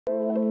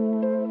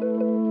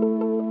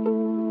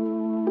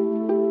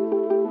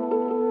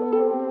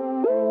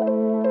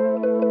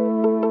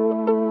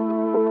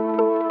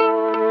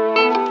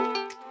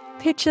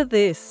Picture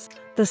this.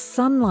 The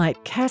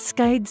sunlight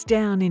cascades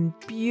down in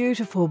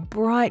beautiful,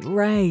 bright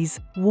rays,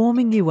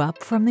 warming you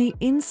up from the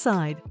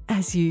inside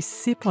as you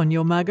sip on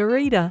your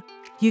margarita.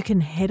 You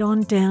can head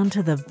on down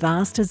to the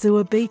vast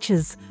Azure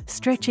beaches,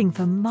 stretching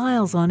for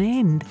miles on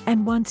end,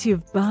 and once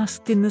you've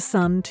basked in the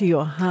sun to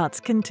your heart's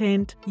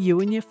content, you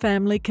and your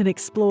family can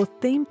explore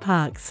theme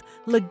parks,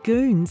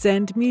 lagoons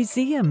and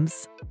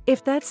museums.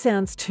 If that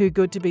sounds too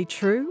good to be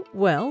true,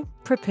 well,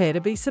 prepare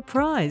to be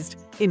surprised,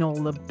 in all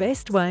the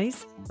best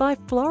ways, by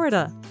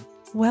Florida.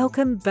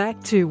 Welcome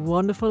back to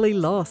Wanderfully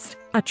Lost,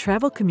 a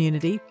travel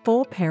community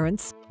for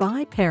parents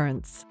by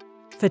parents.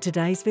 For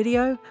today's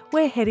video,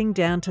 we're heading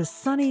down to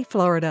sunny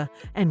Florida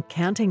and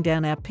counting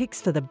down our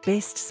picks for the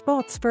best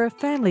spots for a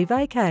family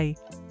vacay.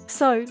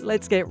 So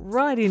let's get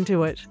right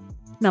into it.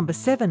 Number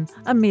 7,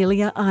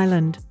 Amelia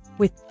Island.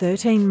 With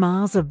 13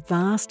 miles of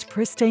vast,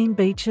 pristine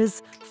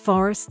beaches,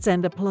 forests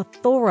and a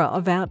plethora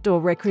of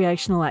outdoor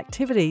recreational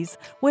activities,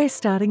 we're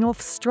starting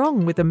off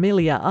strong with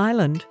Amelia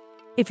Island.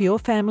 If your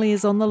family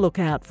is on the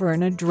lookout for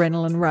an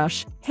adrenaline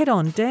rush, head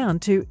on down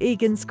to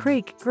Egan's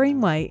Creek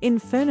Greenway in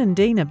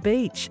Fernandina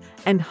Beach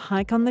and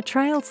hike on the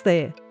trails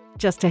there.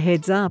 Just a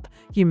heads up,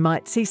 you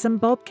might see some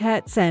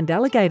bobcats and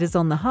alligators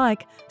on the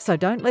hike, so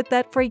don't let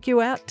that freak you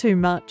out too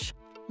much.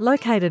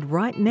 Located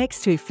right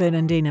next to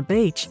Fernandina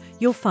Beach,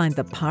 you'll find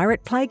the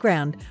Pirate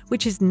Playground,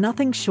 which is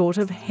nothing short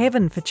of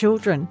heaven for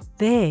children.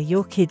 There,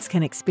 your kids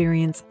can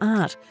experience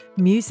art,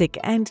 music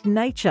and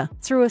nature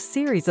through a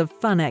series of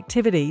fun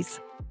activities.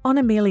 On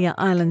Amelia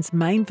Island's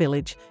main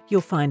village,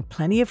 you'll find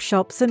plenty of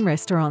shops and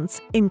restaurants,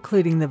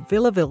 including the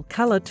Villaville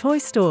Colour Toy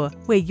Store,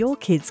 where your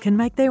kids can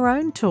make their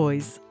own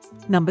toys.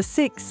 Number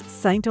 6,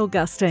 St.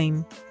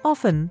 Augustine.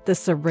 Often, the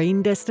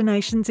serene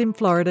destinations in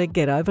Florida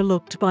get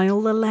overlooked by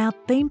all the loud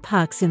theme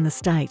parks in the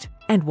state.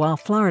 And while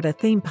Florida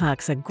theme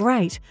parks are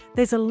great,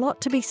 there's a lot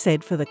to be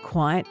said for the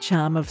quiet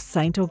charm of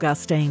St.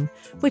 Augustine,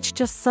 which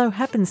just so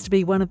happens to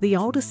be one of the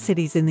oldest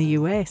cities in the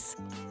US.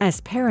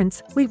 As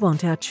parents, we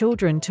want our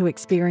children to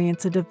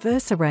experience a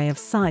diverse array of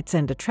sights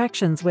and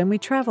attractions when we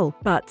travel,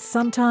 but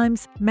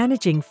sometimes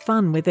managing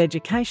fun with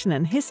education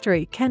and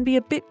history can be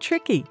a bit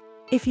tricky.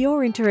 If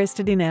you're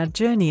interested in our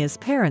journey as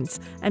parents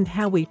and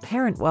how we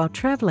parent while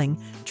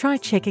travelling, try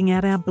checking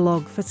out our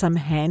blog for some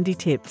handy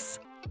tips.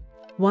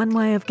 One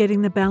way of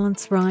getting the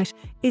balance right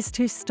is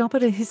to stop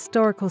at a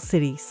historical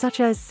city such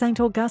as St.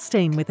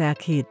 Augustine with our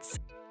kids.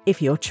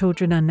 If your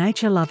children are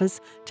nature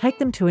lovers, take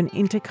them to an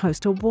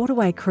intercoastal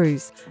waterway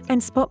cruise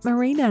and spot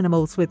marine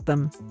animals with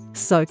them.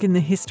 Soak in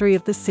the history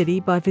of the city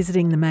by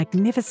visiting the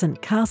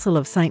magnificent Castle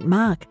of St.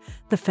 Mark,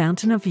 the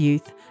Fountain of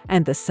Youth,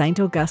 and the St.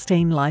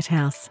 Augustine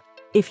Lighthouse.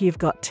 If you've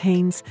got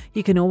teens,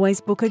 you can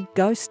always book a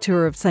ghost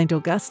tour of St.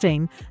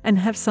 Augustine and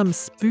have some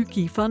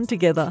spooky fun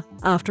together.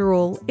 After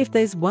all, if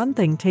there's one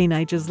thing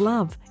teenagers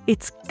love,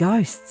 it's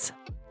ghosts.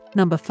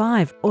 Number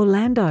 5,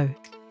 Orlando.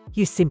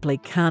 You simply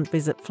can't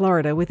visit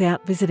Florida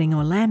without visiting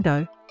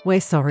Orlando.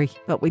 We're sorry,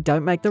 but we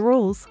don't make the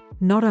rules.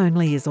 Not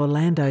only is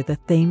Orlando the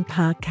theme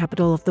park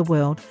capital of the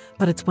world,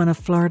 but it's one of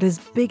Florida's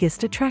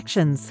biggest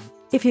attractions.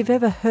 If you've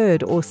ever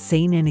heard or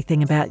seen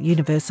anything about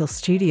Universal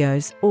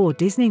Studios or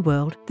Disney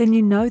World, then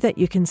you know that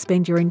you can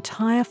spend your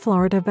entire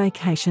Florida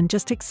vacation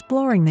just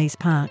exploring these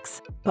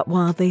parks. But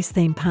while these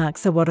theme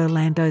parks are what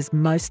Orlando's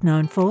most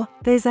known for,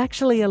 there's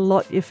actually a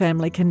lot your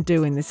family can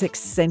do in this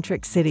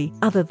eccentric city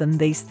other than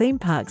these theme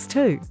parks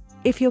too.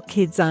 If your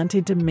kids aren't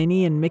into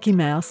Minnie and Mickey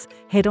Mouse,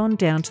 head on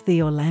down to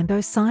the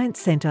Orlando Science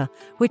Center,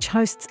 which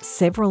hosts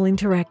several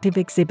interactive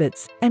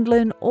exhibits, and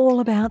learn all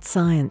about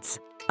science.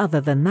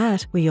 Other than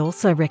that, we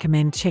also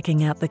recommend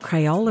checking out the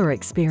Crayola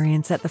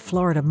experience at the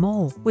Florida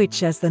Mall,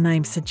 which, as the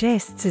name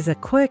suggests, is a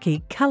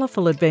quirky,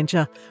 colourful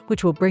adventure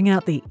which will bring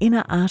out the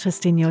inner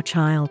artist in your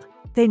child.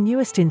 Their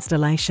newest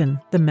installation,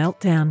 The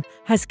Meltdown,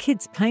 has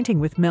kids painting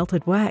with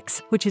melted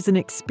wax, which is an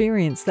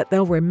experience that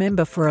they'll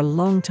remember for a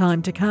long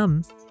time to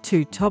come.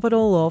 To top it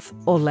all off,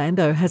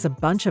 Orlando has a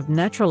bunch of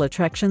natural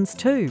attractions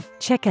too.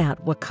 Check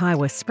out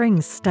Wekiwa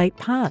Springs State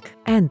Park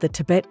and the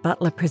Tibet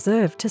Butler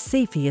Preserve to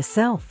see for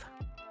yourself.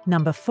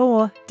 Number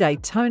 4,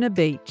 Daytona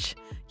Beach.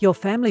 Your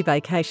family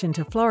vacation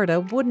to Florida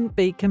wouldn't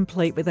be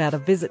complete without a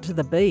visit to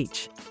the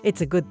beach.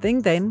 It's a good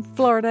thing then,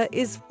 Florida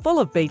is full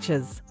of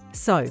beaches.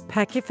 So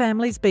pack your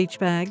family's beach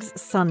bags,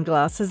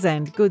 sunglasses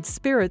and good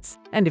spirits,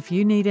 and if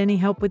you need any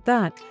help with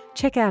that,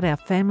 check out our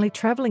family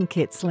travelling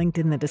kits linked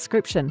in the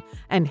description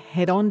and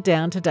head on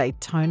down to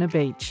Daytona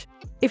Beach.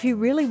 If you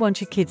really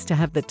want your kids to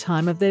have the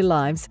time of their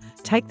lives,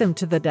 take them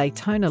to the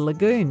Daytona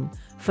Lagoon.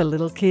 For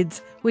little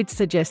kids, we'd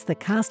suggest the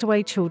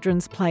Castaway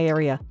Children's Play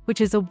Area,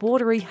 which is a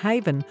watery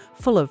haven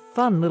full of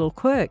fun little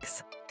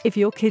quirks. If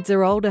your kids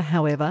are older,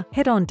 however,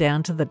 head on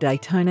down to the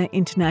Daytona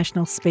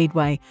International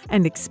Speedway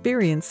and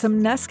experience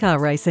some NASCAR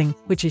racing,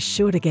 which is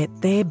sure to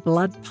get their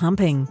blood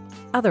pumping.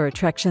 Other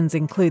attractions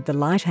include the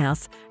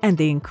Lighthouse and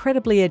the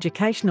incredibly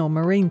educational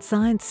Marine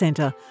Science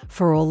Centre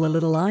for all the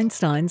little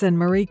Einsteins and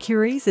Marie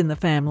Curies in the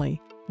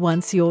family.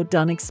 Once you're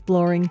done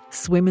exploring,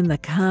 swim in the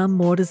calm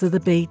waters of the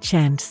beach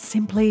and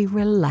simply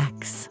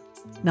relax.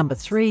 Number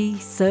 3,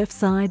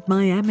 Surfside,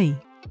 Miami.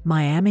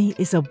 Miami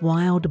is a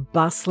wild,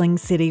 bustling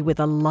city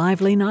with a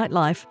lively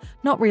nightlife,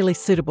 not really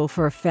suitable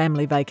for a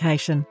family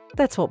vacation.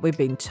 That's what we've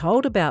been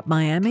told about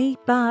Miami,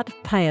 but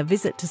pay a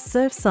visit to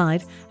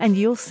Surfside and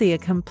you'll see a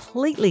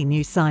completely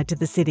new side to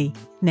the city.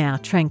 Now,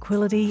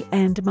 tranquility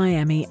and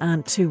Miami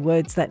aren't two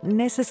words that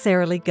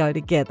necessarily go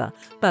together,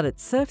 but at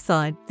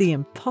Surfside, the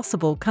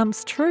impossible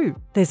comes true.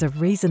 There's a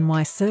reason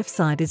why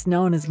Surfside is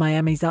known as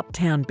Miami's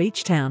uptown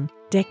beach town.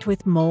 Decked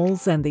with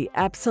malls and the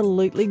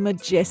absolutely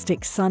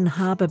majestic Sun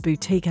Harbor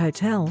Boutique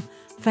Hotel,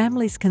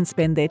 families can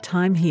spend their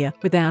time here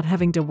without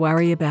having to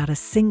worry about a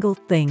single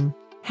thing.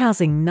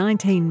 Housing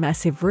 19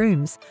 massive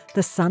rooms,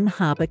 the Sun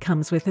Harbor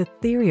comes with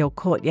ethereal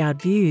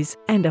courtyard views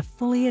and a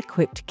fully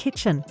equipped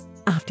kitchen.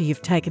 After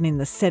you've taken in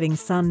the setting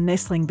sun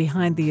nestling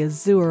behind the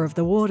azure of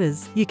the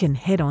waters, you can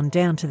head on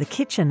down to the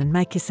kitchen and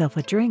make yourself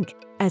a drink.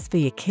 As for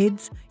your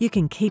kids, you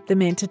can keep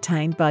them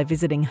entertained by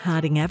visiting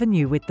Harding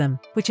Avenue with them,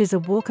 which is a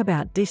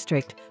walkabout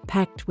district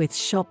packed with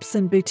shops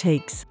and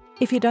boutiques.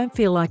 If you don't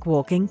feel like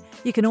walking,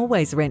 you can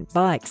always rent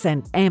bikes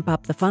and amp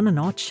up the fun a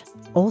notch.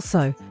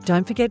 Also,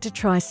 don't forget to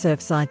try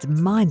Surfside's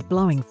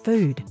mind-blowing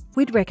food.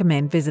 We'd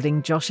recommend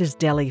visiting Josh's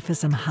Deli for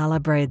some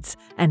challah breads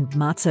and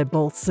matzo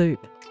ball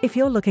soup. If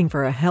you're looking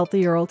for a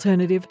healthier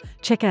alternative,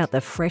 check out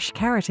the fresh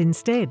carrot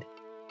instead.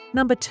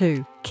 Number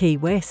 2, Key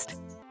West.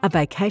 A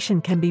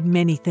vacation can be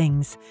many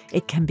things.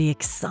 It can be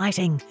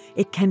exciting,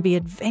 it can be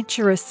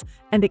adventurous,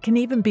 and it can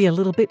even be a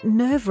little bit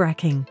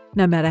nerve-wracking.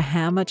 No matter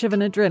how much of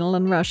an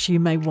adrenaline rush you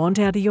may want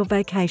out of your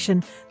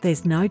vacation,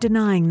 there's no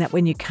denying that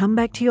when you come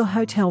back to your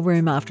hotel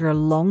room after a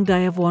long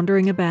day of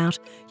wandering about,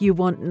 you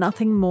want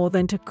nothing more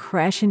than to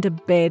crash into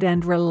bed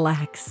and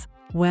relax.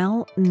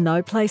 Well,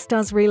 no place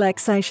does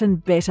relaxation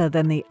better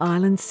than the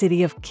island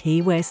city of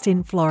Key West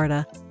in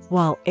Florida.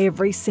 While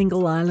every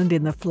single island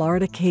in the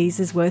Florida Keys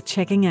is worth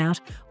checking out,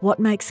 what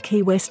makes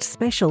Key West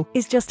special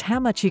is just how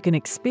much you can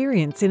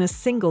experience in a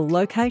single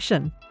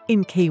location.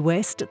 In Key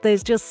West,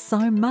 there's just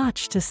so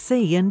much to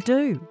see and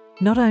do.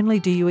 Not only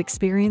do you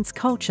experience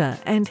culture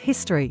and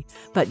history,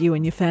 but you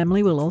and your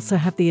family will also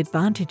have the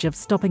advantage of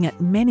stopping at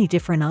many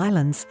different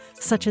islands,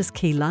 such as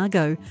Key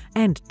Largo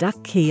and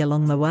Duck Key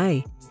along the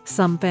way.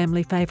 Some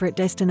family favourite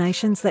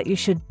destinations that you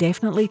should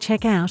definitely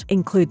check out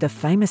include the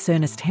famous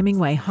Ernest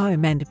Hemingway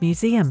Home and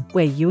Museum,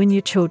 where you and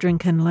your children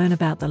can learn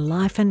about the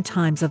life and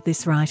times of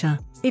this writer.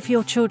 If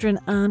your children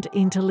aren't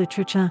into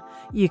literature,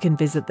 you can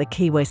visit the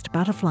Key West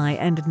Butterfly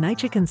and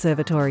Nature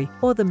Conservatory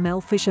or the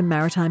Mel Fisher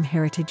Maritime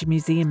Heritage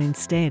Museum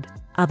instead.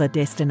 Other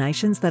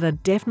destinations that are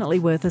definitely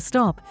worth a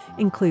stop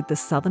include the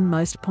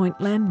southernmost point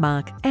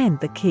landmark and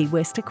the Key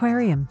West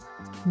Aquarium.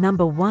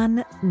 Number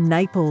 1,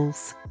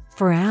 Naples.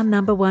 For our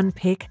number 1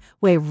 pick,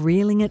 we're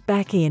reeling it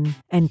back in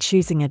and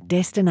choosing a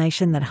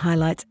destination that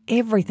highlights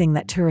everything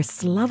that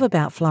tourists love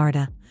about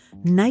Florida,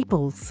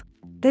 Naples.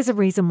 There's a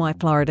reason why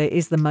Florida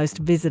is the most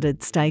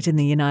visited state in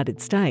the United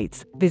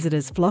States.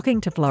 Visitors flocking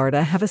to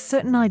Florida have a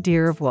certain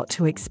idea of what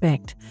to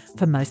expect.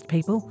 For most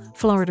people,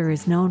 Florida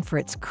is known for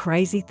its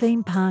crazy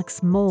theme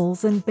parks,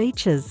 malls, and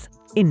beaches.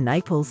 In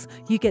Naples,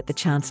 you get the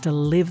chance to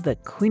live the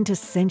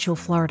quintessential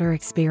Florida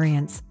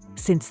experience,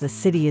 since the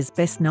city is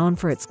best known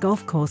for its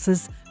golf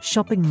courses,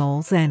 shopping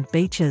malls, and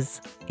beaches.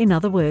 In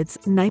other words,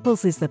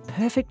 Naples is the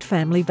perfect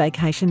family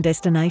vacation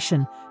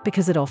destination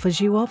because it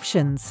offers you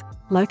options.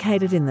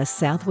 Located in the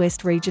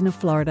southwest region of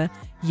Florida,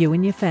 you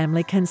and your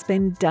family can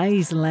spend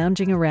days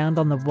lounging around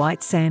on the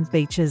white sand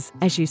beaches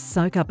as you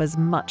soak up as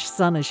much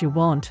sun as you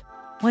want.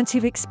 Once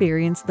you've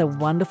experienced the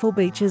wonderful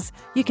beaches,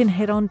 you can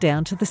head on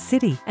down to the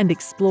city and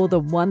explore the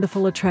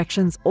wonderful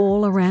attractions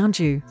all around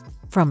you.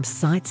 From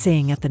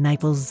sightseeing at the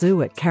Naples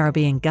Zoo at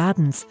Caribbean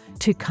Gardens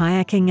to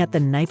kayaking at the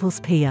Naples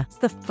Pier,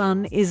 the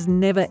fun is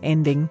never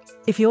ending.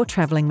 If you're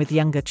travelling with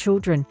younger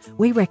children,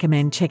 we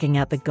recommend checking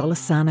out the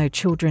Golisano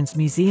Children's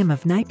Museum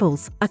of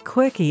Naples, a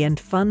quirky and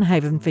fun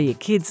haven for your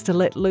kids to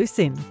let loose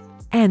in.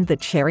 And the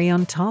cherry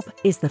on top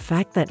is the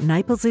fact that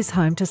Naples is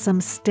home to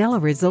some stellar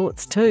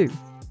resorts too.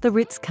 The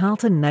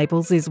Ritz-Carlton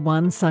Naples is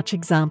one such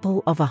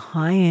example of a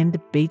high-end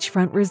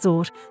beachfront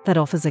resort that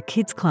offers a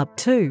kids club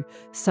too,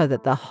 so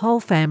that the whole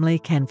family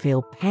can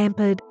feel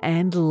pampered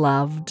and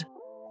loved.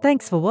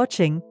 Thanks for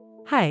watching.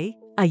 Hey,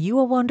 are you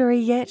a wanderer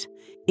yet?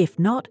 If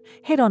not,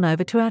 head on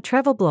over to our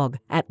travel blog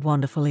at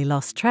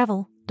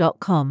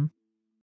wanderfullylosttravel.com.